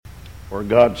For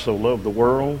God so loved the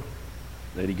world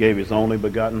that he gave his only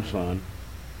begotten Son,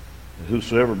 that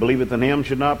whosoever believeth in him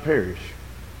should not perish,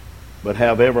 but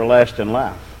have everlasting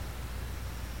life.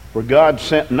 For God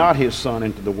sent not his Son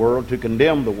into the world to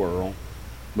condemn the world,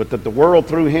 but that the world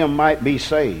through him might be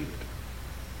saved.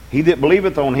 He that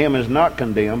believeth on him is not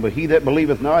condemned, but he that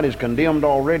believeth not is condemned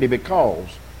already, because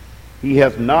he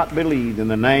hath not believed in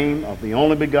the name of the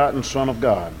only begotten Son of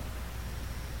God.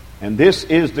 And this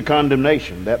is the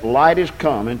condemnation, that light is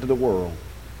come into the world,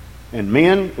 and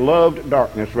men loved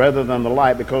darkness rather than the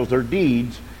light, because their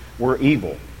deeds were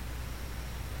evil.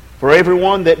 For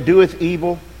everyone that doeth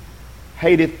evil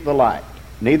hateth the light,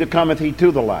 neither cometh he to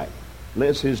the light,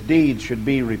 lest his deeds should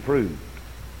be reproved.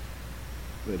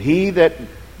 But he that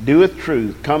doeth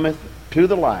truth cometh to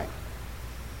the light,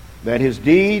 that his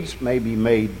deeds may be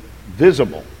made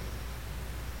visible,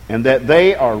 and that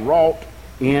they are wrought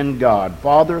in God.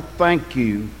 Father, thank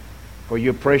you for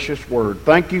your precious word.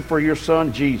 Thank you for your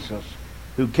Son Jesus,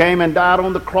 who came and died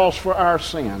on the cross for our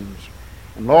sins.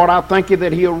 And Lord, I thank you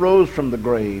that he arose from the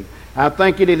grave. I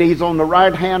thank you that he's on the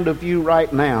right hand of you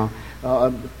right now,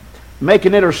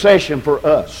 making intercession for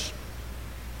us.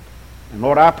 And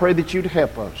Lord, I pray that you'd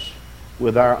help us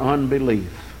with our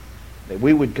unbelief, that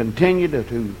we would continue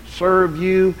to serve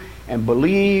you and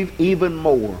believe even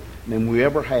more than we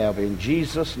ever have. In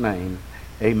Jesus' name,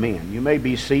 amen. You may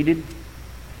be seated.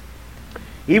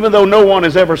 Even though no one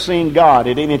has ever seen God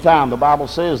at any time, the Bible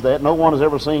says that, no one has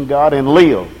ever seen God and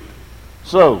lived.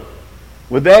 So,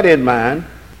 with that in mind,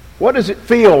 what does it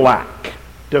feel like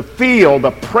to feel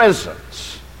the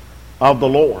presence of the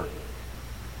Lord?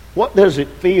 What does it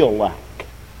feel like?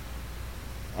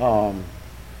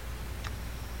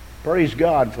 Praise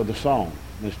God for the song,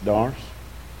 Miss Doris.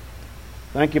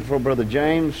 Thank you for Brother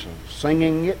James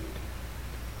singing it.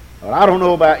 But I don't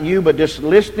know about you, but just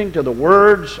listening to the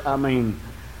words,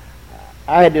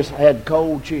 I just had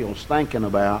cold chills thinking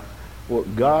about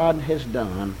what God has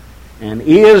done and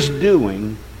is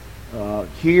doing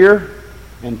here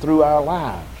and through our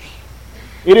lives.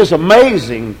 It is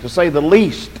amazing, to say the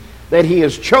least, that he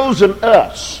has chosen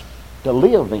us to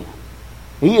live in.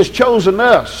 He has chosen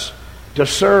us to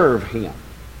serve him.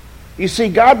 You see,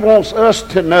 God wants us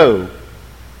to know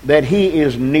that he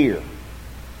is near.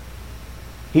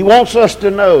 He wants us to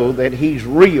know that he's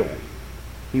real.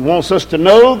 He wants us to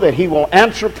know that he will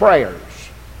answer prayers.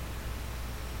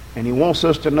 And he wants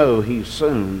us to know he's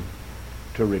soon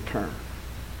to return.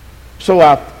 So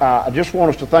I just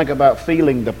want us to think about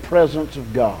feeling the presence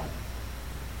of God.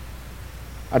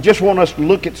 I just want us to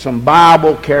look at some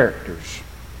Bible characters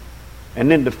and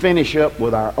then to finish up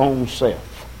with our own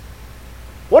self.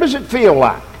 What does it feel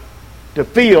like to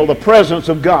feel the presence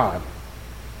of God?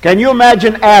 Can you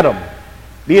imagine Adam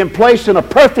being placed in a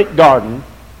perfect garden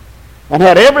and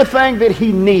had everything that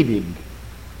he needed?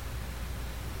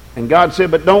 And God said,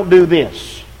 but don't do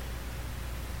this.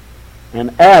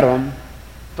 And Adam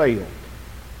failed.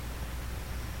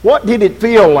 What did it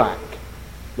feel like?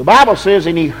 The Bible says,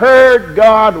 and he heard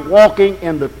God walking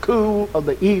in the cool of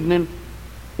the evening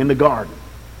in the garden.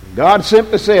 God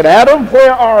simply said, Adam,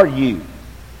 where are you?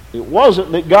 It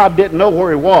wasn't that God didn't know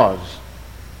where he was.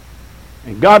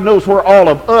 And God knows where all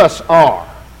of us are.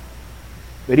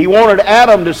 But he wanted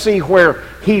Adam to see where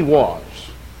he was.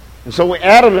 And so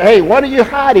Adam said, hey, what are you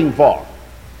hiding for?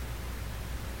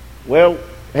 Well,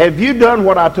 have you done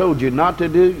what I told you not to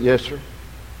do? Yes, sir.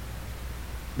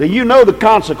 Do you know the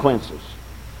consequences?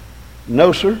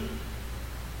 No, sir.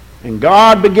 And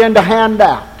God began to hand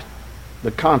out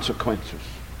the consequences.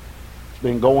 It's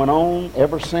been going on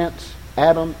ever since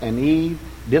Adam and Eve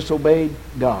disobeyed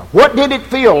God. What did it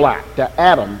feel like to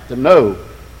Adam to know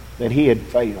that he had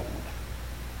failed?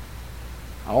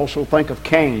 I also think of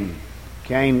Cain.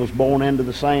 Cain was born into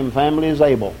the same family as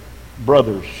Abel,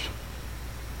 brothers.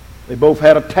 They both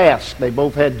had a task. They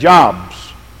both had jobs.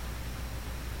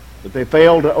 But they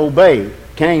failed to obey.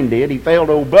 Cain did. He failed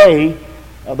to obey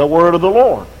the word of the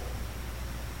Lord.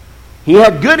 He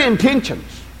had good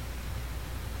intentions,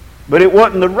 but it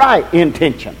wasn't the right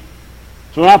intention.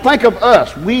 So when I think of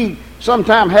us, we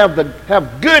sometimes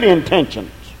have good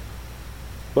intentions,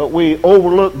 but we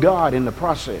overlook God in the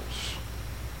process.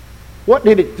 What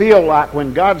did it feel like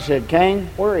when God said, Cain,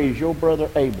 where is your brother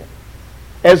Abel?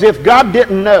 As if God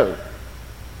didn't know.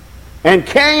 And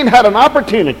Cain had an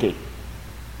opportunity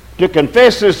to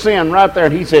confess his sin right there.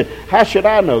 And he said, how should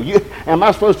I know? Am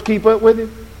I supposed to keep up with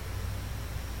him?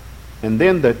 And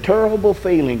then the terrible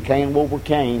feeling came over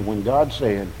Cain when God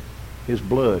said his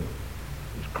blood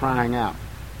was crying out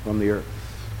from the earth.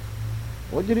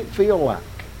 What did it feel like?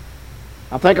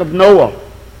 I think of Noah.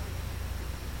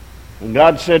 And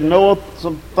God said, Noah,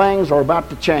 some things are about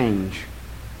to change.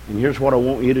 And here's what I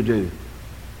want you to do.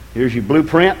 Here's your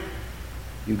blueprint.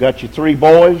 You've got your 3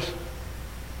 boys.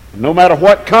 And no matter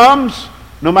what comes,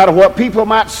 no matter what people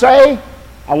might say,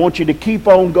 I want you to keep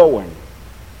on going.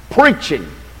 Preaching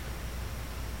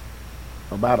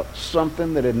about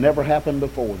something that had never happened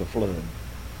before, the flood.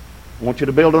 I want you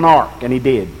to build an ark. And he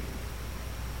did.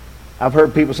 I've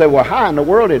heard people say, well, how in the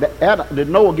world did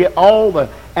Noah get all the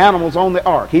animals on the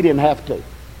ark? He didn't have to.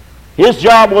 His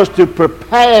job was to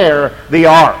prepare the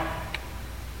ark.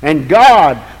 And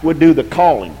God would do the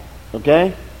calling.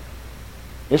 Okay?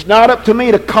 It's not up to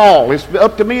me to call. It's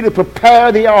up to me to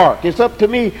prepare the ark. It's up to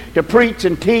me to preach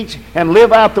and teach and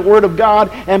live out the Word of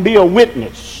God and be a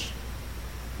witness.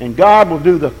 And God will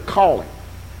do the calling.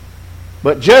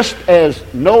 But just as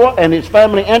Noah and his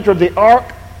family entered the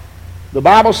ark, the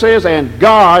Bible says, and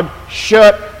God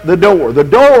shut the door. The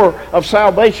door of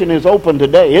salvation is open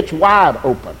today. It's wide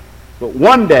open. But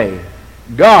one day,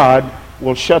 God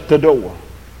will shut the door.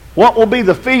 What will be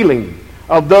the feeling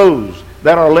of those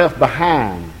that are left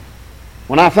behind?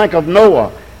 When I think of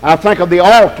Noah, I think of the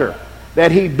altar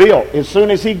that he built. As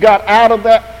soon as he got out of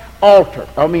that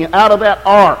out of that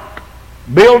ark,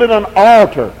 building an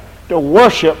altar to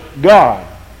worship God.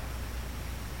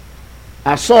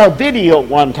 I saw a video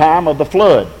one time of the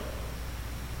flood.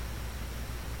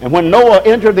 And when Noah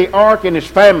entered the ark and his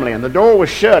family, and the door was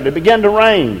shut, it began to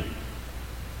rain.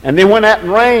 And then when that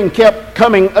rain kept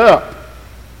coming up,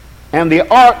 and the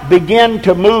ark began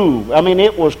to move. I mean,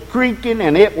 it was creaking,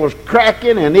 and it was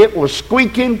cracking, and it was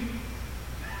squeaking.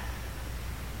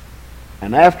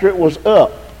 And after it was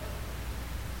up,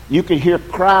 you could hear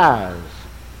cries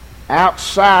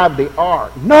outside the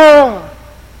ark. Noah,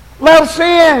 let us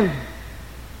in!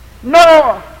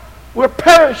 Noah, we're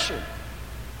perishing!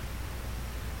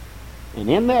 And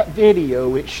in that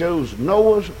video, it shows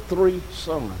Noah's 3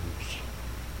 sons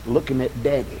looking at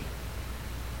Daddy.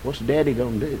 What's Daddy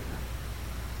going to do?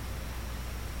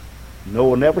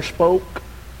 Noah never spoke.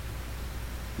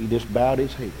 He just bowed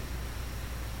his head.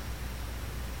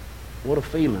 What a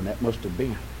feeling that must have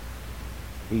been.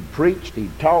 He preached, he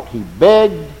taught, he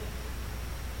begged,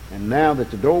 and now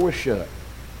that the door was shut,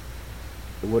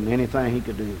 there wasn't anything he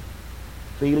could do.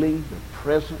 Feeling the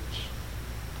presence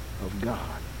of God.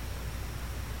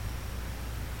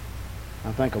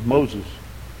 I think of Moses.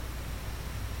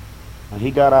 And he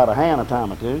got out of hand a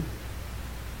time or two.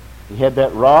 He had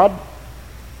that rod.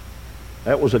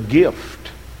 That was a gift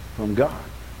from God,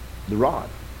 the rod.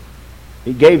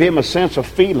 He gave him a sense of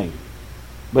feeling.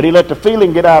 But he let the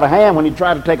feeling get out of hand when he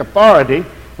tried to take authority,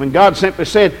 when God simply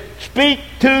said, speak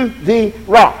to the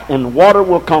rock and water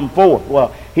will come forth.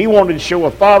 Well, he wanted to show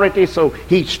authority, so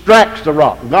he strikes the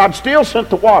rock. God still sent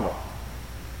the water,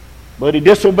 but he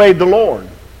disobeyed the Lord.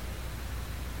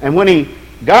 And when he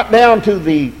got down to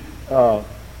the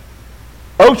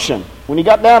ocean, when he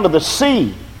got down to the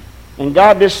sea, and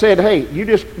God just said, hey, you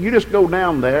just go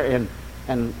down there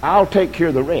and I'll take care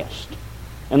of the rest.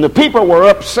 And the people were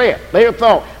upset. They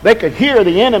thought they could hear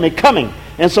the enemy coming.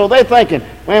 And so they're thinking,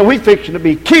 man, we fixing to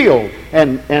be killed.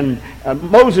 And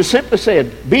Moses simply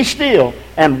said, be still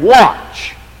and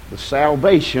watch the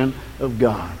salvation of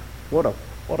God. What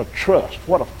a trust,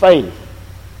 what a faith.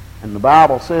 And the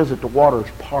Bible says that the waters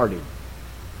parted.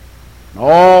 And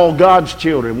all God's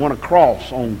children went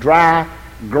across on dry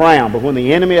ground. But when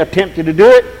the enemy attempted to do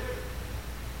it,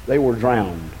 they were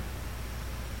drowned.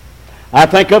 I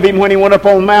think of him when he went up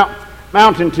on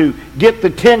mountain to get the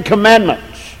 10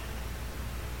 Commandments.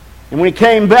 And when he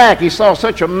came back, he saw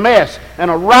such a mess and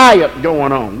a riot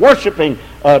going on, worshiping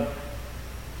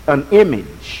an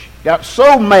image. Got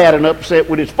so mad and upset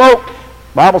with his folk,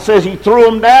 the Bible says he threw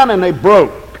them down and they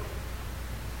broke.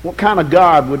 What kind of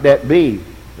God would that be?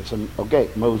 They said, okay,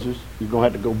 Moses, you're going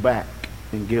to have to go back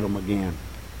and get them again.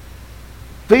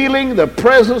 Feeling the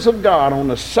presence of God on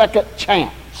the second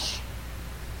chance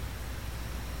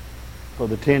for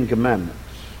the 10 Commandments.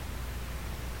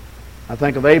 I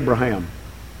think of Abraham,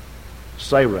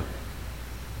 Sarah.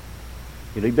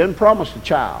 He'd been promised a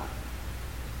child,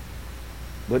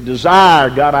 but desire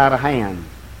got out of hand.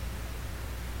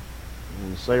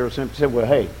 And Sarah simply said, well,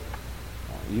 hey,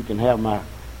 you can have my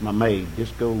maid.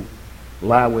 Just go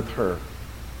lie with her.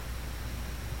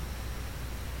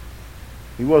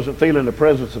 He wasn't feeling the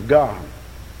presence of God.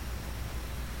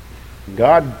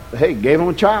 God, hey, gave him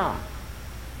a child.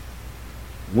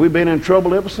 We've been in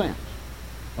trouble ever since.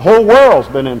 The whole world's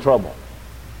been in trouble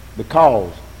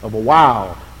because of a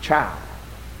wild child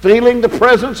feeling the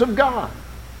presence of God.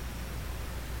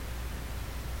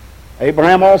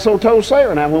 Abraham also told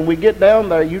Sarah, now when we get down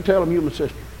there, you tell him you're my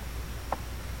sister.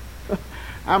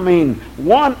 I mean,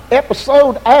 one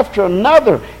episode after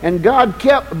another, and God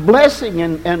kept blessing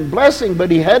and blessing,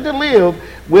 but he had to live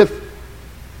with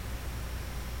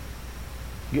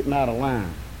getting out of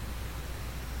line.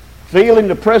 Feeling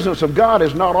the presence of God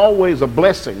is not always a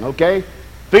blessing, okay?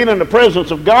 Feeling the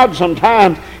presence of God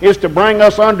sometimes is to bring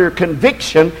us under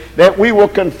conviction that we will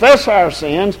confess our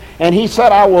sins. And he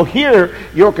said, I will hear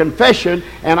your confession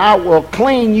and I will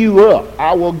clean you up.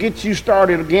 I will get you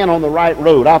started again on the right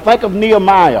road. I think of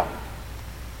Nehemiah.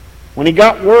 When he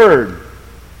got word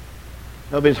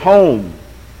of his home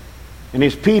and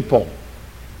his people,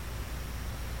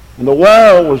 and the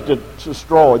wall was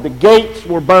destroyed, the gates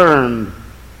were burned,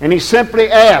 and he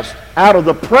simply asked, out of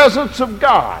the presence of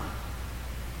God,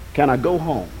 can I go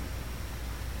home?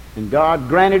 And God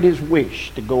granted his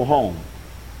wish to go home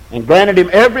and granted him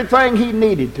everything he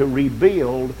needed to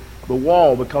rebuild the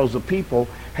wall because the people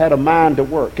had a mind to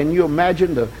work. Can you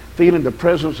imagine the feeling the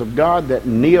presence of God that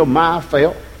Nehemiah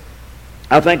felt?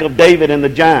 I think of David and the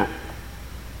giant.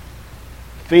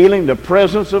 Feeling the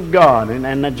presence of God.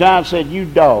 And the giant said, you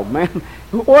dog, man,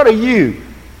 what are you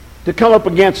to come up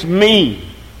against me?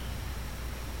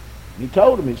 He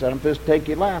told him, he said, I'm supposed to take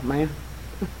your life, man.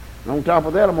 And on top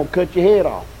of that, I'm going to cut your head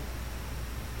off.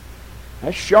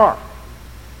 That's sharp.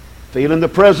 Feeling the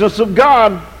presence of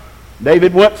God,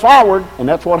 David went forward, and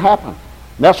that's what happened.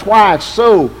 That's why it's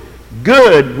so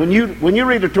good when you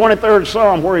read the 23rd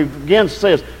Psalm where he again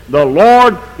says, the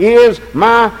Lord is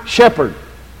my shepherd.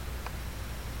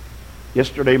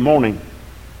 Yesterday morning,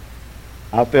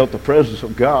 I felt the presence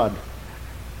of God,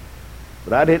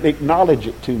 but I didn't acknowledge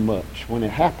it too much when it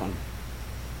happened.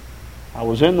 I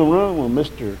was in the room with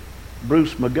Mr.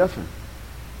 Bruce McGuffin,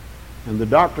 and the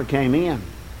doctor came in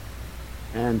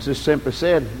and just simply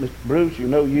said, Mr. Bruce, you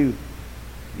know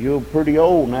you're pretty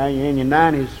old now, you're in your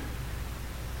 90s.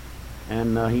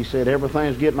 And he said,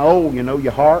 everything's getting old, you know,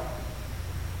 your heart.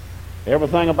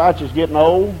 Everything about you is getting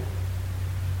old.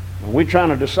 And we're trying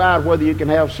to decide whether you can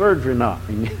have surgery or not.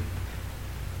 And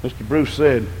Mr. Bruce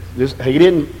said,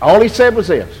 all he said was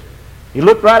this. He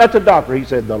looked right at the doctor. He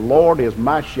said, the Lord is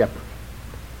my shepherd.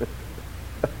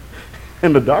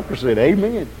 And the doctor said,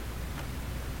 amen.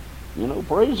 You know,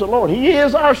 praise the Lord. He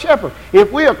is our shepherd.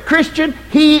 If we're a Christian,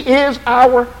 he is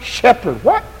our shepherd.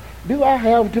 What do I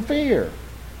have to fear?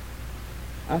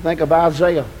 I think of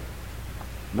Isaiah.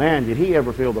 Man, did he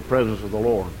ever feel the presence of the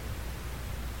Lord?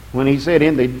 When he said,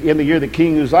 in the year that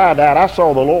King Uzziah died, I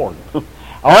saw the Lord.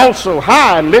 Also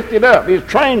high and lifted up. His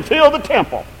train filled the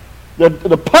temple.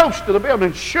 The post of the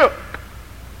building shook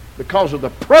because of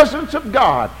the presence of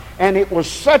God. And it was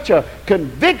such a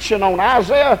conviction on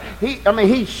Isaiah.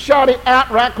 He shot it out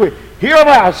right quick. Here am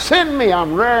I, send me,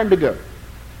 I'm raring to go.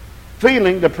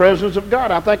 Feeling the presence of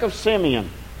God. I think of Simeon,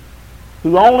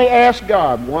 who only asked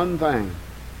God one thing.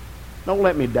 Don't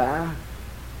let me die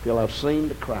till I've seen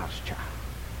the Christ child.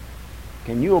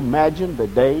 Can you imagine the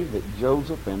day that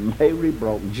Joseph and Mary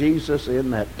brought Jesus in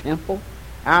that temple?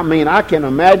 I can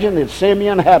imagine that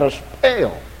Simeon had a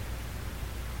spell,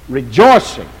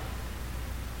 rejoicing.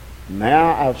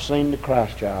 Now I've seen the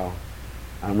Christ child.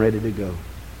 I'm ready to go.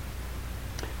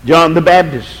 John the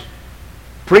Baptist,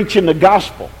 preaching the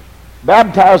gospel,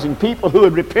 baptizing people who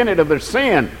had repented of their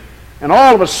sin. And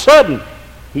all of a sudden,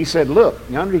 he said, look,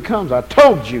 yonder he comes. I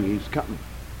told you he's coming.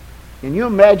 Can you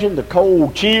imagine the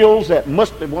cold chills that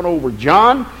must have went over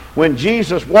John when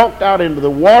Jesus walked out into the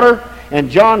water and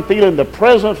John, feeling the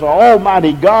presence of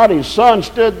Almighty God, his son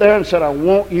stood there and said, I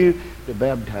want you to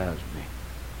baptize me.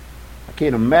 I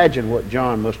can't imagine what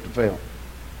John must have felt.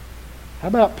 How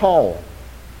about Paul,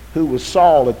 who was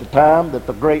Saul at the time that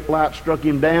the great light struck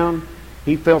him down?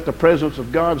 He felt the presence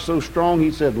of God so strong, he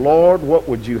said, Lord, what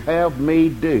would you have me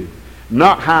do?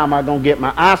 Not how am I going to get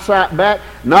my eyesight back,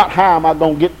 not how am I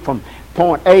going to get from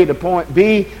point A to point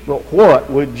B, but what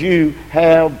would you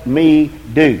have me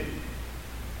do?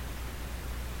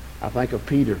 I think of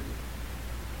Peter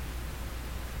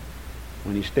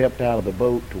when he stepped out of the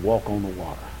boat to walk on the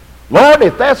water. Lord,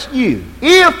 if that's you,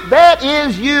 if that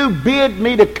is you, bid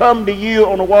me to come to you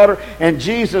on the water. And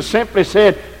Jesus simply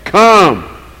said, come.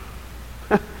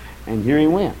 And here he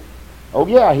went. Oh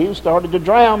yeah, he started to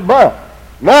drown, but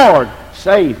Lord,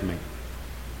 save me.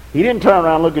 He didn't turn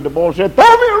around and look at the boy and said,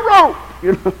 throw me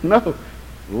a rope. No.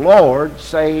 Lord,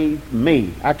 save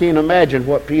me. I can't imagine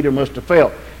what Peter must have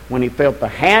felt when he felt the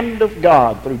hand of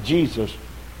God through Jesus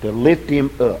to lift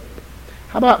him up.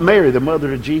 How about Mary, the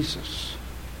mother of Jesus?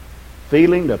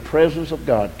 Feeling the presence of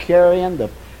God, carrying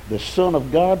the Son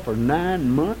of God for 9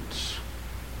 months.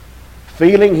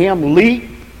 Feeling him leap.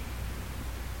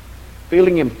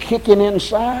 Feeling him kicking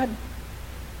inside.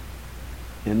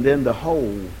 And then to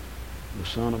hold the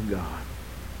Son of God.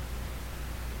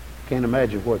 can't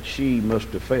imagine what she must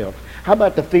have felt. How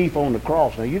about the thief on the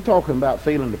cross? Now, you're talking about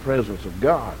feeling the presence of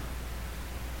God.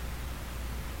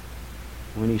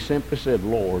 When he simply said,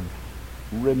 Lord,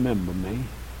 remember me.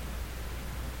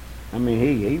 I mean,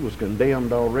 he was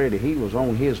condemned already. He was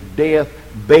on his death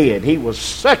bed. He was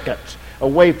seconds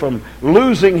away from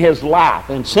losing his life,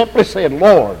 and simply said,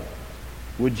 Lord,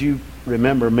 would you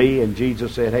remember me? And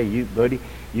Jesus said, hey, you buddy,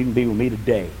 you can be with me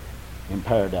today in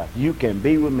paradise. You can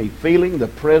be with me, feeling the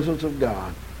presence of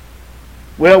God.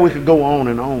 Well, we could go on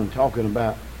and on talking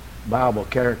about Bible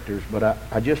characters, but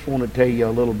I just want to tell you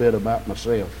a little bit about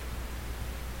myself.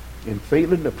 In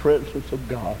feeling the presence of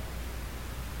God,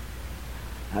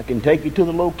 I can take you to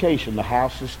the location. The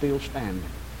house is still standing,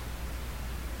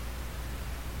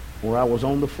 where I was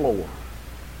on the floor,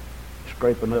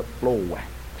 scraping up floor wax.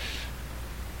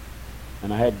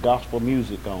 And I had gospel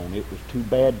music on. It was too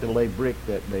bad to lay brick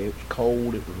that day. It was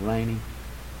cold, it was rainy.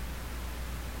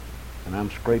 And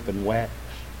I'm scraping wax.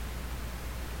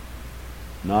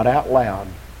 Not out loud,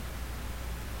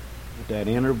 but that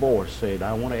inner voice said,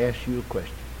 I want to ask you a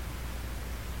question.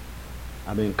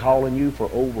 I've been calling you for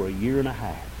over a year and a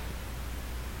half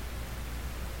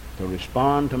to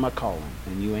respond to my calling,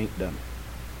 and you ain't done it.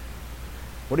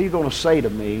 What are you going to say to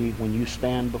me when you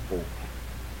stand before me?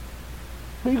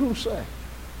 What are you going to say?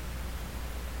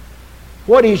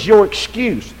 What is your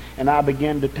excuse? And I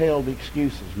began to tell the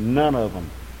excuses. None of them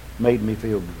made me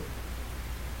feel good.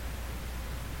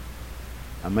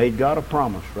 I made God a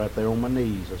promise right there on my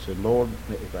knees. I said, Lord,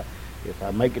 if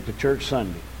I make it to church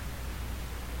Sunday,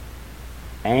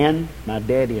 and my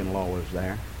daddy-in-law is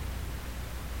there,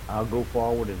 I'll go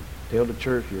forward and tell the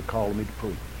church you're calling me to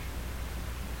preach.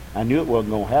 I knew it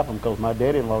wasn't going to happen because my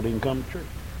daddy-in-law didn't come to church.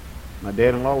 My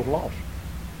daddy-in-law was lost.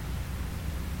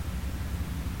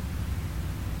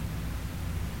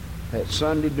 That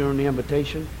Sunday during the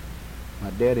invitation, my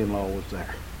daddy-in-law was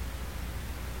there.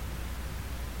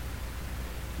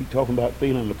 You talking about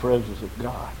feeling the presence of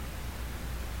God.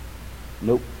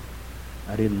 Nope,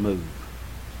 I didn't move.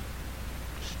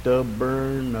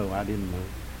 Stubborn, no, I didn't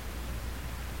move.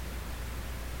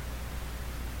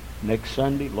 Next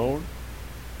Sunday, Lord,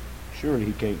 surely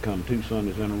he can't come 2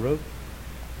 Sundays in a row.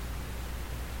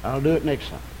 I'll do it next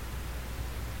Sunday.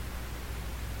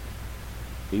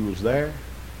 He was there,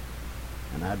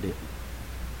 and I didn't.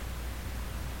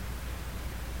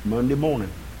 Monday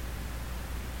morning,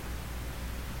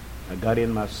 I got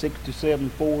in my 67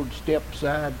 Ford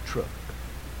step-side truck.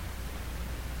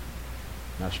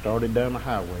 And I started down the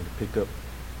highway to pick up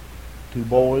 2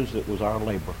 boys that was our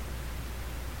labor.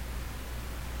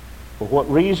 For what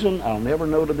reason, I'll never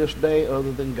know to this day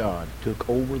other than God took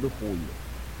over the wheel.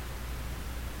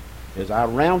 As I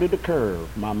rounded the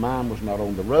curve, my mind was not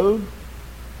on the road.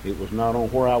 It was not on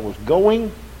where I was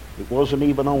going. It wasn't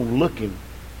even on looking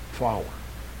forward.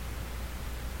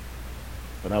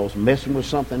 But I was messing with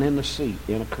something in the seat,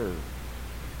 in a curve.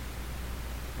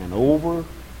 And over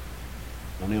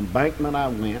an embankment I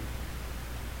went,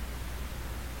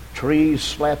 trees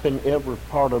slapping every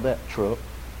part of that truck,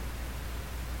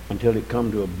 until it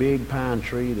come to a big pine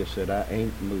tree that said, I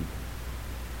ain't moving.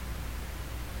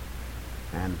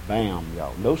 And bam,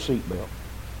 y'all, no seatbelt.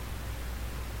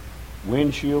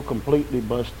 Windshield completely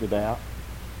busted out.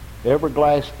 Every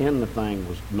glass in the thing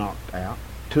was knocked out.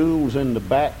 Tools in the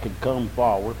back could come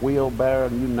forward. Wheelbarrow,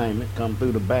 you name it, come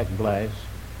through the back glass.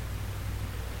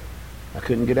 I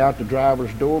couldn't get out the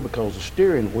driver's door because the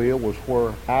steering wheel was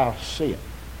where I sit.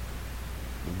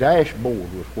 The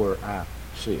dashboard was where I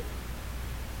sit.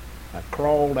 I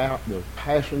crawled out the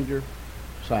passenger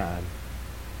side,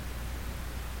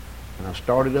 and I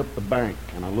started up the bank,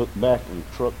 and I looked back, and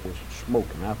the truck was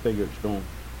smoking. I figured it's going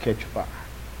to catch fire.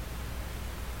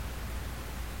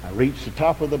 I reached the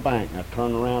top of the bank, and I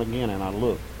turned around again, and I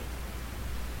looked,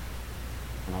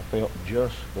 and I felt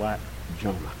just like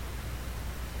Jonah.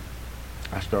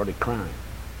 I started crying.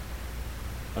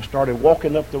 I started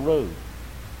walking up the road.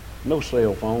 No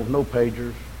cell phones, no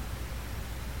pagers.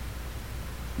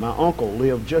 My uncle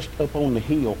lived just up on the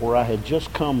hill where I had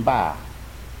just come by.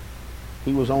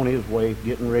 He was on his way,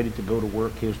 getting ready to go to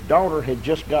work. His daughter had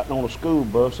just gotten on a school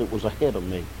bus that was ahead of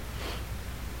me.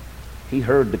 He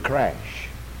heard the crash.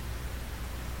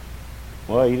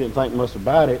 Well, he didn't think much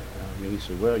about it. He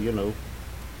said, well, you know,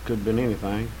 could have been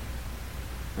anything.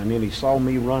 And then he saw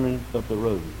me running up the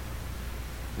road.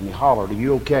 And he hollered, are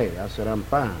you okay? I said, I'm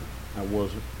fine. I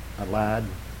wasn't. I lied.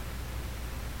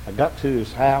 I got to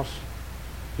his house.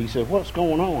 He said, what's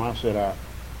going on? I said,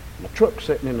 my truck's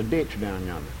sitting in the ditch down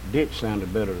yonder. Ditch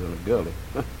sounded better than a gully.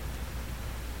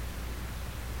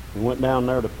 We went down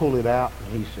there to pull it out,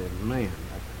 and he said, man,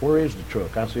 where is the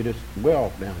truck? I said, it's way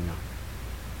off down yonder.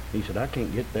 He said, I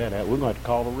can't get that out. We're going to have to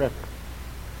call a wrecker.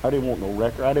 I didn't want no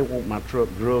wrecker. I didn't want my truck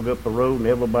drug up the road and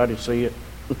everybody see it.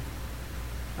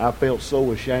 I felt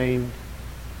so ashamed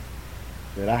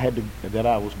that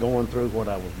I was going through what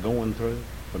I was going through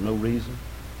for no reason.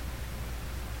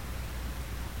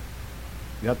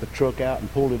 Got the truck out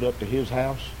and pulled it up to his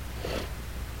house.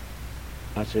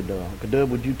 I said, Dub,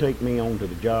 would you take me on to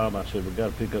the job? I said, we've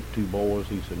got to pick up 2 boys.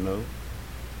 He said, no,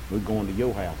 we're going to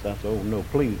your house. I said, oh, no,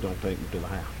 please don't take me to the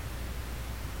house.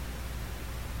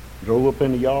 Drove up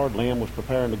in the yard. Lynn was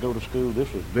preparing to go to school.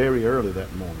 This was very early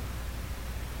that morning.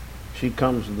 She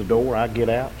comes to the door. I get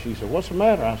out. She said, what's the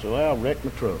matter? I said, well, I wrecked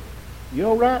my truck. You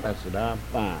all right? I said, I'm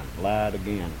fine. Lied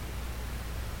again.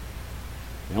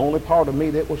 The only part of me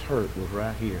that was hurt was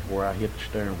right here where I hit the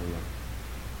steering wheel.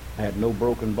 I had no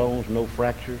broken bones, no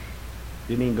fractures.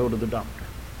 Didn't even go to the doctor.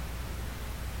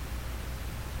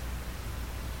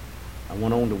 I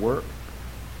went on to work.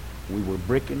 We were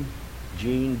bricking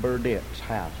Gene Burdett's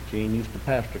house. Gene used to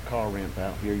pastor car ramp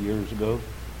out here years ago.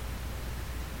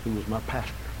 He was my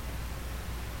pastor.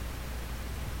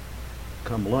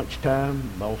 Come lunchtime,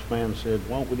 the boss man said,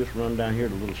 why don't we just run down here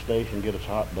to the little station and get us a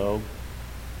hot dog?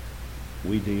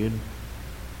 We did.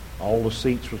 All the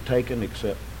seats were taken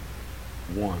except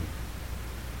one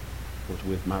was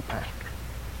with my pastor.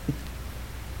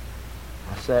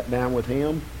 I sat down with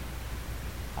him.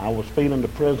 I was feeling the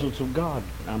presence of God.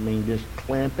 I mean, just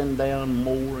clamping down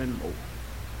more and more.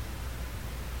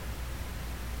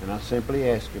 And I simply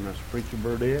asked him, I said, Preacher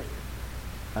Burdett,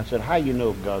 I said, how you know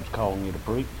if God's calling you to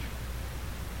preach?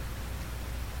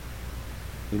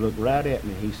 He looked right at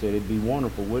me. He said, it'd be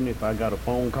wonderful, wouldn't it, if I got a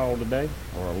phone call today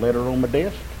or a letter on my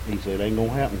desk? He said, ain't going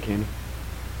to happen, Kenny.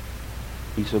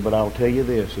 He said, but I'll tell you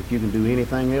this, if you can do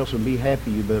anything else and be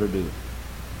happy, you better do it.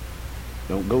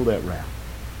 Don't go that route.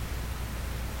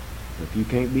 If you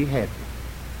can't be happy,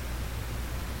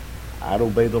 I'd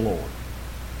obey the Lord.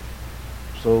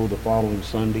 So the following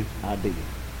Sunday, I did.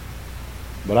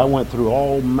 But I went through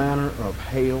all manner of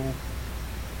hell,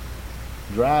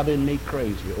 driving me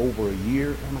crazy over a year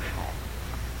and a half,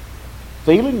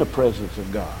 feeling the presence of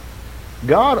God.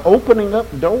 God opening up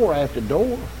door after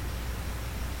door.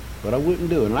 But I wouldn't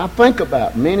do it. And I think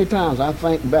about, many times I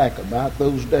think back about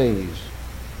those days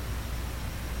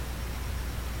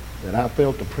that I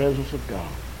felt the presence of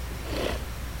God.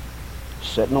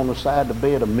 Sitting on the side of the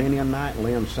bed of many a night,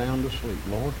 laying sound asleep.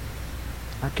 Lord,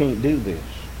 I can't do this.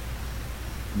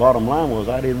 Bottom line was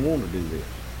I didn't want to do this.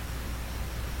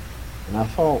 And I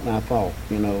thought,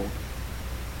 you know,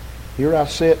 here I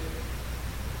sit,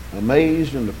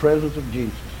 amazed in the presence of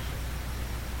Jesus,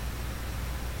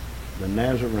 the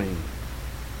Nazarene.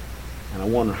 And I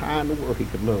wonder how in the world he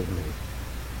could love me.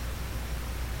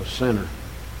 A sinner,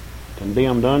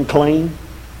 condemned unclean,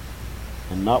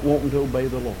 and not wanting to obey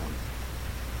the Lord.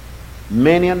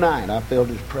 Many a night I felt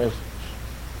his presence.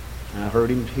 And I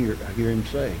hear him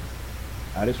say,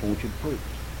 I just want you to preach.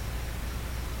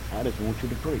 I just want you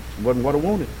to preach. It wasn't what I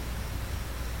wanted.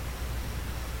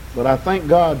 But I thank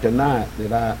God tonight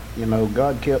that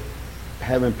God kept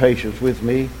having patience with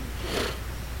me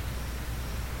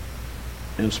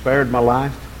and spared my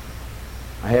life.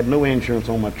 I had no insurance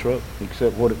on my truck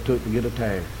except what it took to get a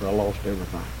tag, so I lost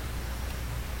everything.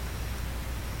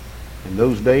 In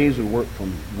those days, we worked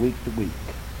from week to week.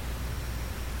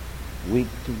 Week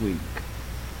to week.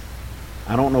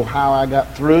 I don't know how I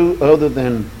got through other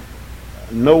than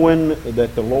knowing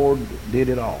that the Lord did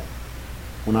it all.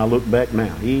 When I look back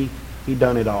now, He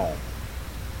done it all.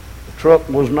 The truck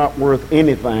was not worth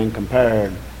anything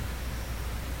compared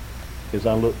as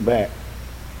I look back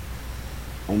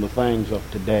on the things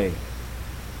of today.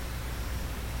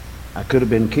 I could have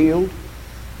been killed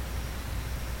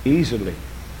easily.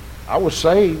 I was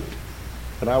saved,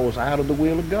 but I was out of the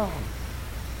will of God.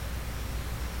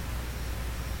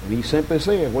 And He simply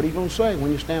said, what are you going to say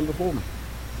when you stand before me?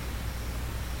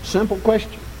 Simple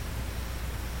question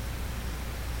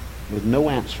with no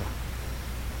answer.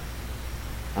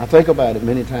 I think about it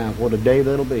many times, what a day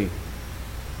that'll be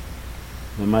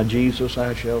when my Jesus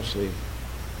I shall see.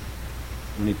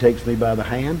 When He takes me by the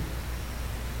hand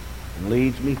and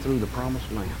leads me through the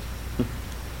promised land.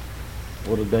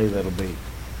 What a day that'll be.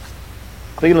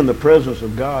 Feeling the presence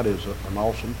of God is an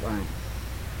awesome thing.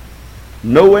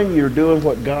 Knowing you're doing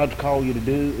what God's called you to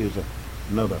do is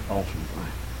another awesome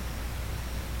thing.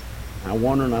 I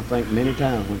wonder and I think many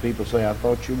times when people say, I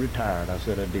thought you retired. I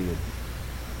said, I did.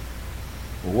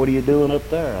 Well, what are you doing up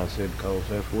there? I said, because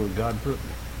that's where God put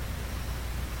me.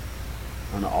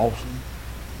 An awesome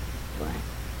thing.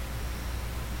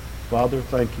 Father,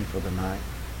 thank you for the night.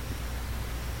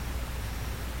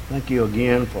 Thank you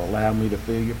again for allowing me to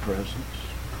feel your presence.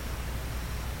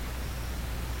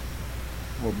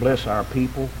 Lord, bless our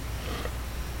people.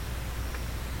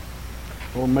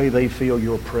 Lord, may they feel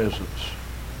your presence.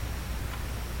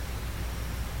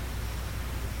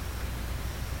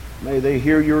 May they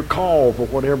hear your call for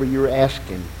whatever you're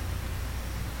asking.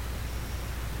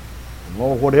 And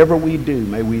Lord, whatever we do,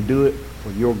 may we do it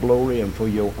for your glory and for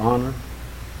your honor.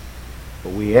 For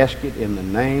we ask it in the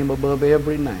name above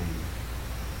every name.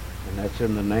 And that's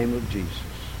in the name of Jesus.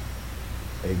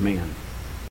 Amen.